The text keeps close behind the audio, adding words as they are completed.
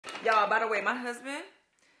Y'all, by the way, my husband,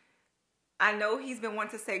 I know he's been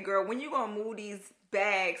wanting to say, girl, when you gonna move these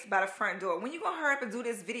bags by the front door? When you gonna hurry up and do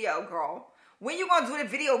this video, girl? When you gonna do the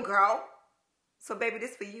video, girl? So, baby,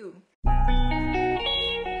 this for you.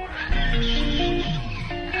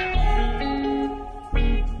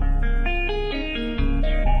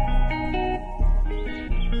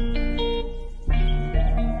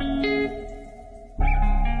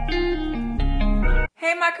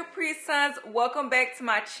 Hey my Capri Suns, welcome back to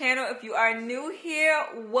my channel. If you are new here,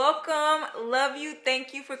 welcome, love you,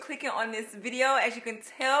 thank you for clicking on this video. As you can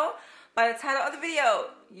tell by the title of the video,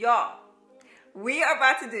 y'all, we are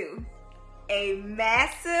about to do a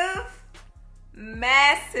massive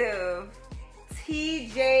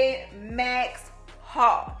TJ Maxx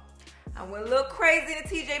haul. I went a little crazy in the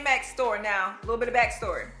TJ Maxx store now, a little bit of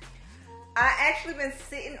backstory. I actually been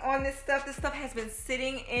sitting on this stuff. This stuff has been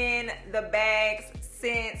sitting in the bags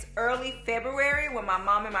since early February when my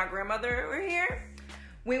mom and my grandmother were here.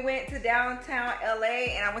 We went to downtown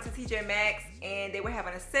LA and I went to TJ Maxx and they were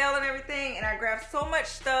having a sale and everything, and I grabbed so much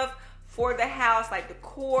stuff for the house, like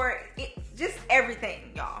decor, just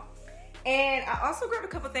everything, y'all. And I also grabbed a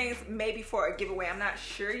couple things maybe for a giveaway. I'm not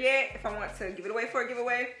sure yet if I want to give it away for a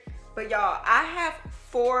giveaway. But y'all, I have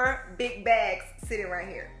 4 big bags sitting right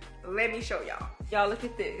here. Let me show y'all. Y'all, look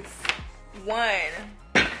at this. 1,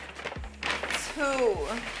 2,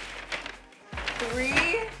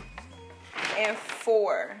 3, and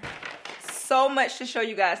 4. So much to show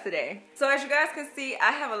you guys today. So as you guys can see,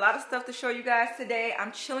 I have a lot of stuff to show you guys today.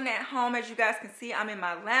 I'm chilling at home. As you guys can see, I'm in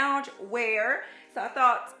my lounge wear. So I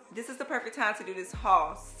thought this is the perfect time to do this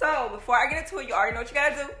haul. So before I get into it, you already know what you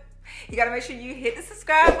gotta do. You gotta make sure you hit the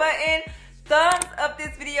subscribe button, thumbs up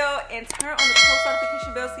this video, and turn on the post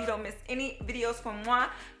notification bell so you don't miss any videos from moi.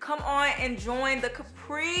 Come on and join the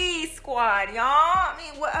Capri squad, y'all. I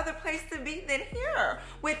mean, what other place to be than here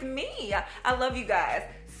with me? I love you guys.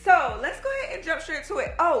 So let's go ahead and jump straight to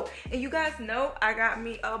it. Oh, and you guys know I got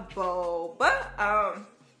me a boba.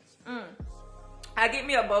 I get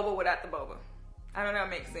me a boba without the boba. I don't know if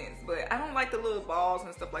that makes sense, but I don't like the little balls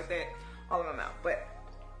and stuff like that all in my mouth. But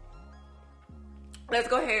let's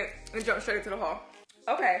go ahead and jump straight into the haul.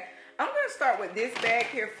 Okay, I'm gonna start with this bag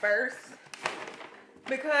here first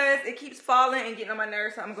because it keeps falling and getting on my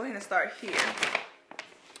nerves, so I'm gonna go ahead and start here.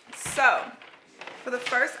 So, for the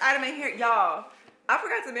first item in here, y'all, I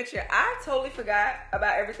forgot to mention, I totally forgot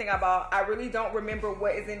about everything I bought. I really don't remember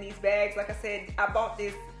what is in these bags. Like I said, I bought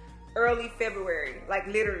this early February, like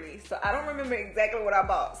literally. So I don't remember exactly what I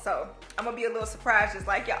bought. So I'm gonna be a little surprised just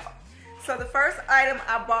like y'all. So the first item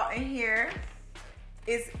I bought in here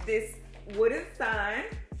is this wooden sign.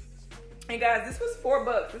 And guys, this was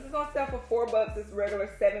 $4. This is on sale for $4. It's regular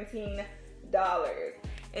 $17.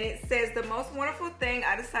 And it says, the most wonderful thing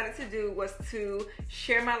I decided to do was to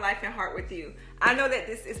share my life and heart with you. I know that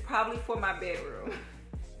this is probably for my bedroom.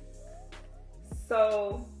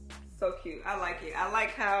 So cute. I like it. I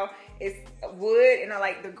like how it's wood and I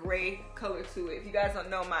like the gray color to it. If you guys don't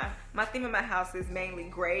know, my theme in my house is mainly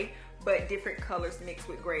gray, but different colors mixed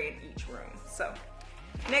with gray in each room. So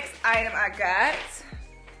next item I got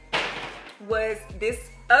was this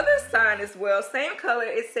other sign as well. Same color.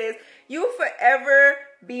 It says, you will forever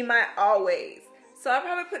be my always. So I'll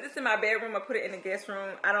probably put this in my bedroom or put it in the guest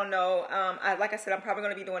room. I don't know. Like I said, I'm probably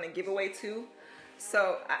going to be doing a giveaway too.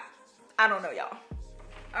 So I don't know, y'all.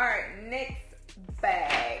 All right, next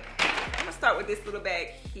bag. I'm going to start with this little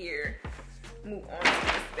bag here. Move on to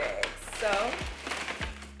this bag. So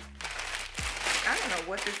I don't know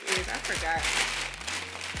what this is. I forgot.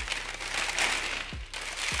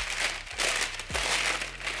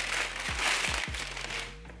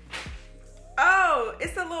 Oh,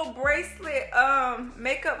 it's a little bracelet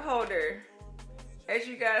makeup holder. As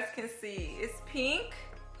you guys can see, it's pink.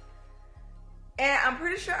 And I'm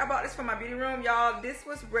pretty sure I bought this from my beauty room, y'all. This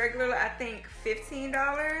was regular, I think,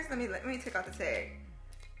 $15. Let me take out the tag.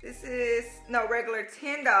 This is regular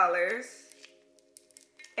 $10.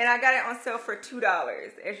 And I got it on sale for $2,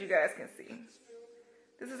 as you guys can see.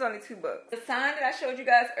 This is only $2. The sign that I showed you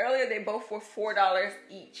guys earlier, they both were $4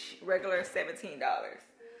 each. Regular $17.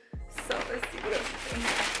 So let's see what else is in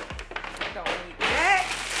here. Don't need that.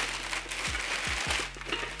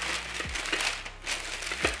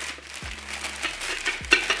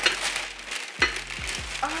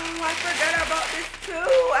 Oh, I forgot I bought this too.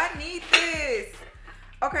 I need this.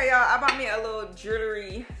 Okay, y'all, I bought me a little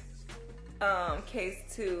jewelry case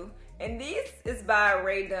too. And this is by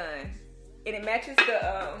Ray Dunn. And it matches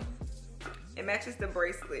the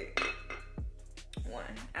bracelet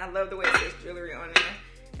one. I love the way it says jewelry on there.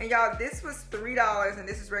 And y'all, this was $3 and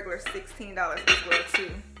this is regular $16 as well too.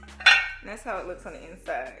 And that's how it looks on the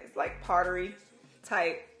inside. It's like pottery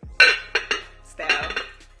type style.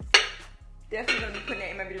 Definitely gonna be putting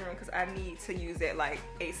that in my beauty room because I need to use it like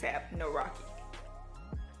ASAP, no Rocky.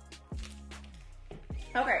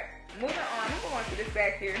 Okay, moving on. I'm going to this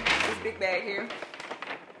bag here, this big bag here.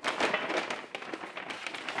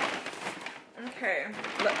 Okay,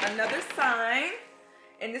 look, another sign.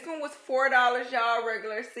 And this one was $4, y'all,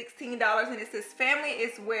 regular $16. And it says, family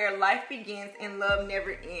is where life begins and love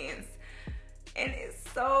never ends. And it's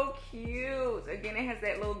so cute. Again, it has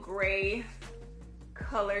that little gray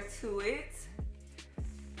color to it.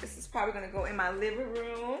 This is probably gonna go in my living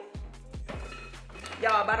room.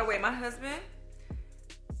 Y'all, by the way, my husband,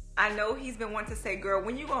 I know he's been wanting to say, girl,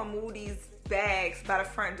 when you gonna move these bags by the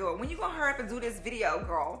front door? When you gonna hurry up and do this video,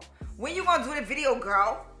 girl? When you gonna do the video,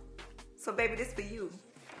 girl? So baby, this for you.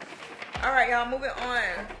 All right, y'all, moving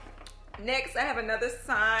on. Next, I have another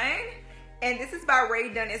sign. And this is by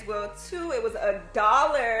Ray Dunn as well, too. It was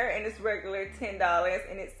 $1 and it's regular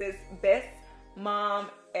 $10. And it says, best mom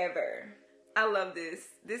ever. I love this.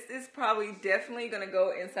 This is probably definitely gonna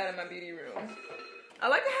go inside of my beauty room. I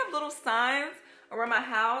like to have little signs around my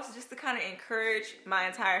house just to kind of encourage my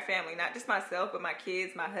entire family, not just myself, but my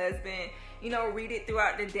kids, my husband, you know, read it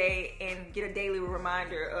throughout the day and get a daily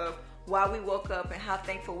reminder of why we woke up and how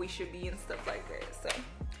thankful we should be and stuff like that. So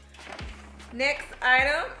next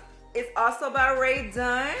item is also by Ray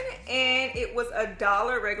Dunn and it was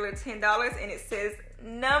 $1, regular $10, and it says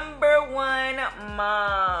number one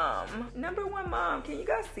mom. Number one mom. Can you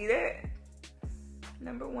guys see that?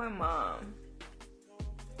 Number one mom.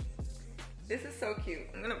 This is so cute.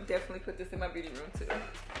 I'm gonna definitely put this in my beauty room too,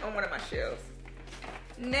 on one of my shelves.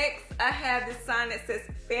 Next, I have this sign that says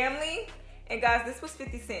family. And guys, this was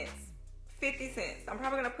 50 cents. 50 cents. I'm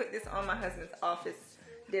probably gonna put this on my husband's office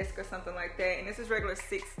desk or something like that. And this is regular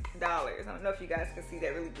 $6. I don't know if you guys can see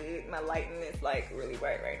that really good. My lighting is like really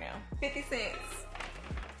bright right now. 50 cents.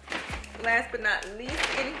 Last but not least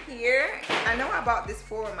in here, I know I bought this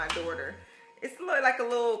for my daughter. It's like a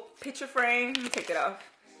little picture frame. Let me take it off.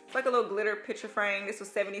 It's like a little glitter picture frame. This was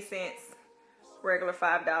 70 cents. Regular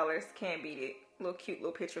 $5. Can't beat it. Little cute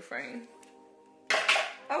little picture frame.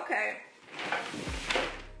 Okay.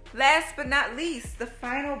 Last but not least, the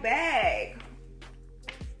final bag.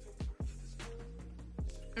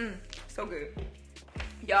 So good.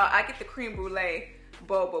 Y'all, I get the creme brulee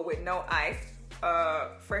boba with no ice,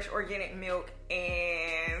 fresh organic milk,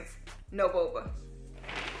 and no boba.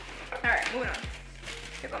 All right, moving on.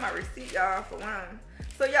 Here's on my receipt, y'all, for one.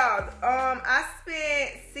 So y'all, I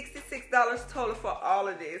spent $66 total for all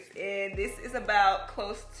of this, and this is about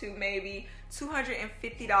close to maybe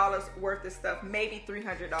 $250 worth of stuff, maybe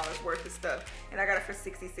 $300 worth of stuff, and I got it for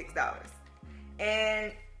 $66.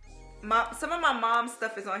 And some of my mom's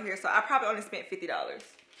stuff is on here, so I probably only spent $50.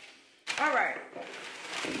 All right.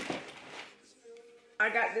 I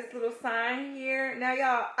got this little sign here. Now,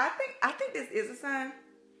 y'all, I think this is a sign.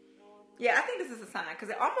 Yeah, I think this is a sign because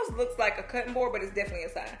it almost looks like a cutting board, but it's definitely a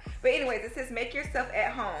sign. But anyways, it says make yourself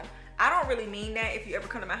at home. I don't really mean that if you ever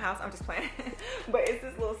come to my house. I'm just playing. But it's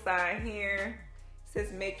this little sign here. It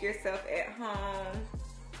says make yourself at home.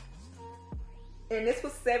 And this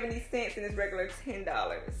was 70 cents and it's regular $10.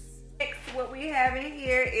 Next, what we have in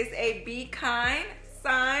here is a Be Kind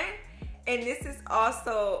sign. And this is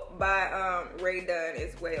also by Ray Dunn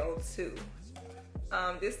as well too.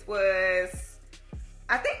 This was...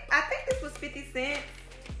 I think this was 50 cents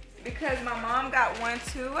because my mom got one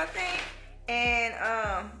too, I think. And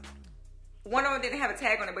one of them didn't have a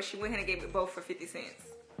tag on it, but she went ahead and gave it both for 50 cents.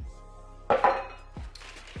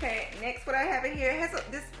 Okay, next what I have in here,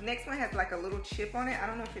 this next one has like a little chip on it. I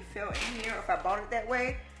don't know if it fell in here or if I bought it that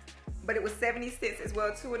way. But it was 70 cents as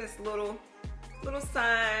well too, and this little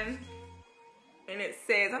sign. And it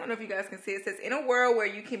says, I don't know if you guys can see, it says, in a world where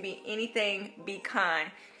you can be anything, be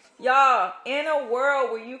kind. Y'all, in a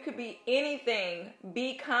world where you could be anything,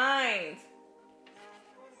 be kind.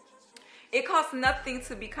 It costs nothing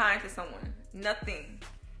to be kind to someone. Nothing.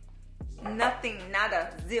 Nothing.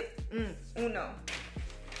 Nada. Zip. Uno.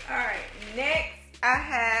 Alright, next I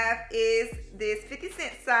have is this 50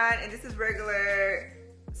 cent sign, and this is regular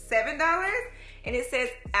 $7. And it says,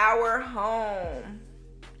 our home.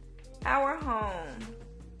 Our home.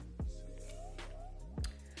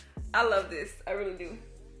 I love this. I really do.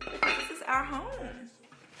 This is our home.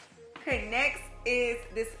 Okay, next is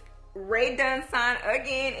this Ray Dunn sign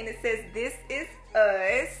again, and it says this is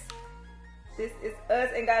us. This is us.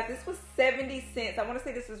 And guys, this was 70 cents. I want to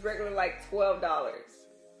say this was regular like $12.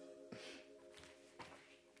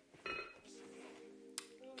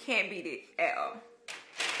 Can't beat it at all.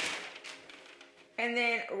 And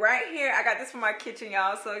then right here, I got this for my kitchen,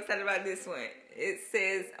 y'all. So excited about this one. It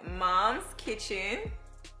says Mom's Kitchen.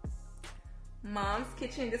 Mom's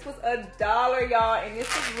Kitchen. This was $1, y'all, and this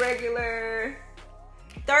was regular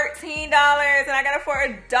 $13, and I got it for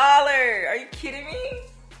 $1. Are you kidding me?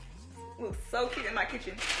 Looks so cute in my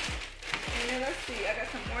kitchen. And then let's see, I got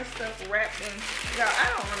some more stuff wrapped in. Y'all, I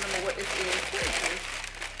don't remember what this is. What is this?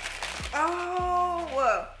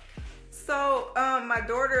 Oh, so my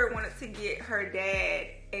daughter wanted to get her dad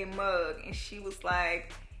a mug, and she was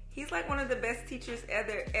like, he's like one of the best teachers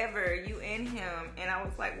ever, you and him. And I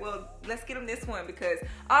was like, well, let's get him this one, because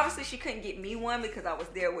obviously she couldn't get me one because I was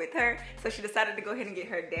there with her. So she decided to go ahead and get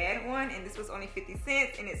her dad one, and this was only 50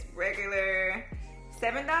 cents, and it's regular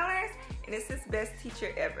 $7, and it's his best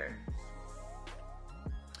teacher ever.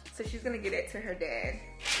 So she's gonna get it to her dad.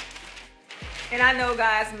 And I know,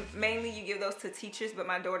 guys, mainly you give those to teachers, but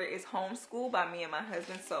my daughter is homeschooled by me and my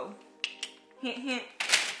husband, so hint, hint.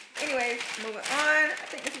 Anyways, moving on. I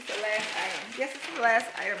think this is the last item. Yes, this is the last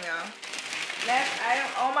item, y'all. Last item.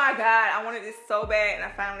 Oh my God, I wanted this so bad, and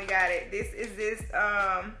I finally got it. This is this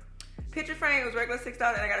picture frame. It was regular $6,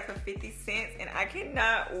 and I got it for 50 cents, and I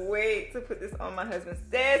cannot wait to put this on my husband's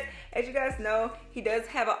desk. As you guys know, he does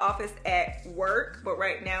have an office at work, but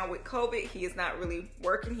right now with COVID, he is not really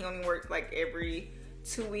working. He only works like every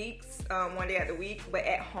 2 weeks, one day out the week, but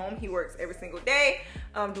at home he works every single day.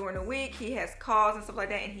 During the week he has calls and stuff like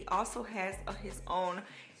that, and he also has his own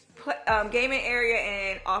gaming area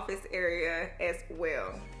and office area as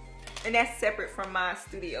well, and that's separate from my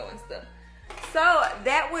studio and stuff. So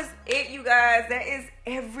that was it, you guys. That is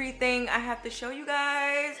everything I have to show you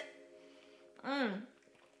guys.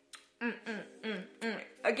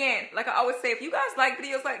 Again, like I always say, if you guys like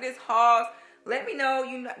videos like this, hauls, let me know.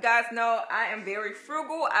 You guys know I am very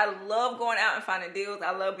frugal. I love going out and finding deals.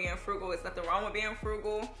 I love being frugal. There's nothing wrong with being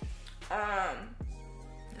frugal.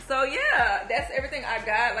 So yeah, that's everything I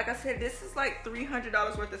got. Like I said, this is like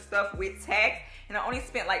 $300 worth of stuff with tax, and I only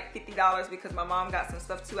spent like $50 because my mom got some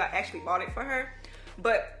stuff too. I actually bought it for her,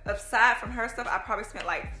 but aside from her stuff, I probably spent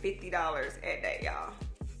like $50 at that, y'all.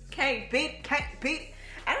 Can't beat.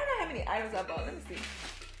 I don't know how many items I bought. Let me see.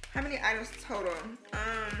 How many items total?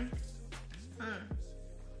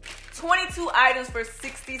 22 items for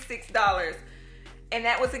 $66. And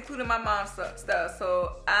that was including my mom's stuff.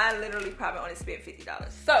 So I literally probably only spent $50.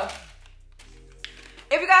 So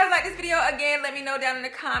if you guys like this video, again, let me know down in the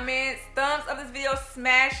comments. Thumbs up this video,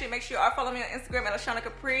 smash it. Make sure you are following me on Instagram at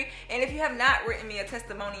LaShondacapri. And if you have not written me a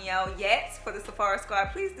testimonial yet for the Safari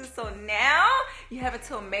Squad, please do so now. You have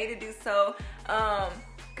until May to do so.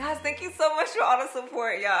 Guys, thank you so much for all the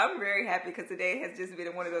support, y'all. I'm very happy because today has just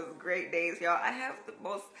been one of those great days, y'all. I have the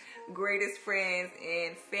most greatest friends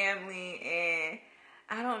and family, and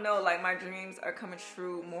I don't know, like my dreams are coming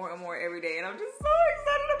true more and more every day, and I'm just so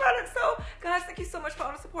excited about it. So guys, thank you so much for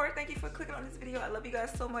all the support. Thank you for clicking on this video. I love you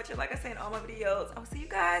guys so much, and like I say in all my videos, I'll see you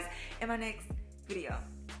guys in my next video.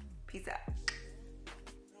 Peace out.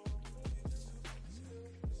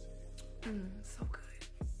 So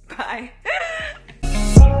good. Bye.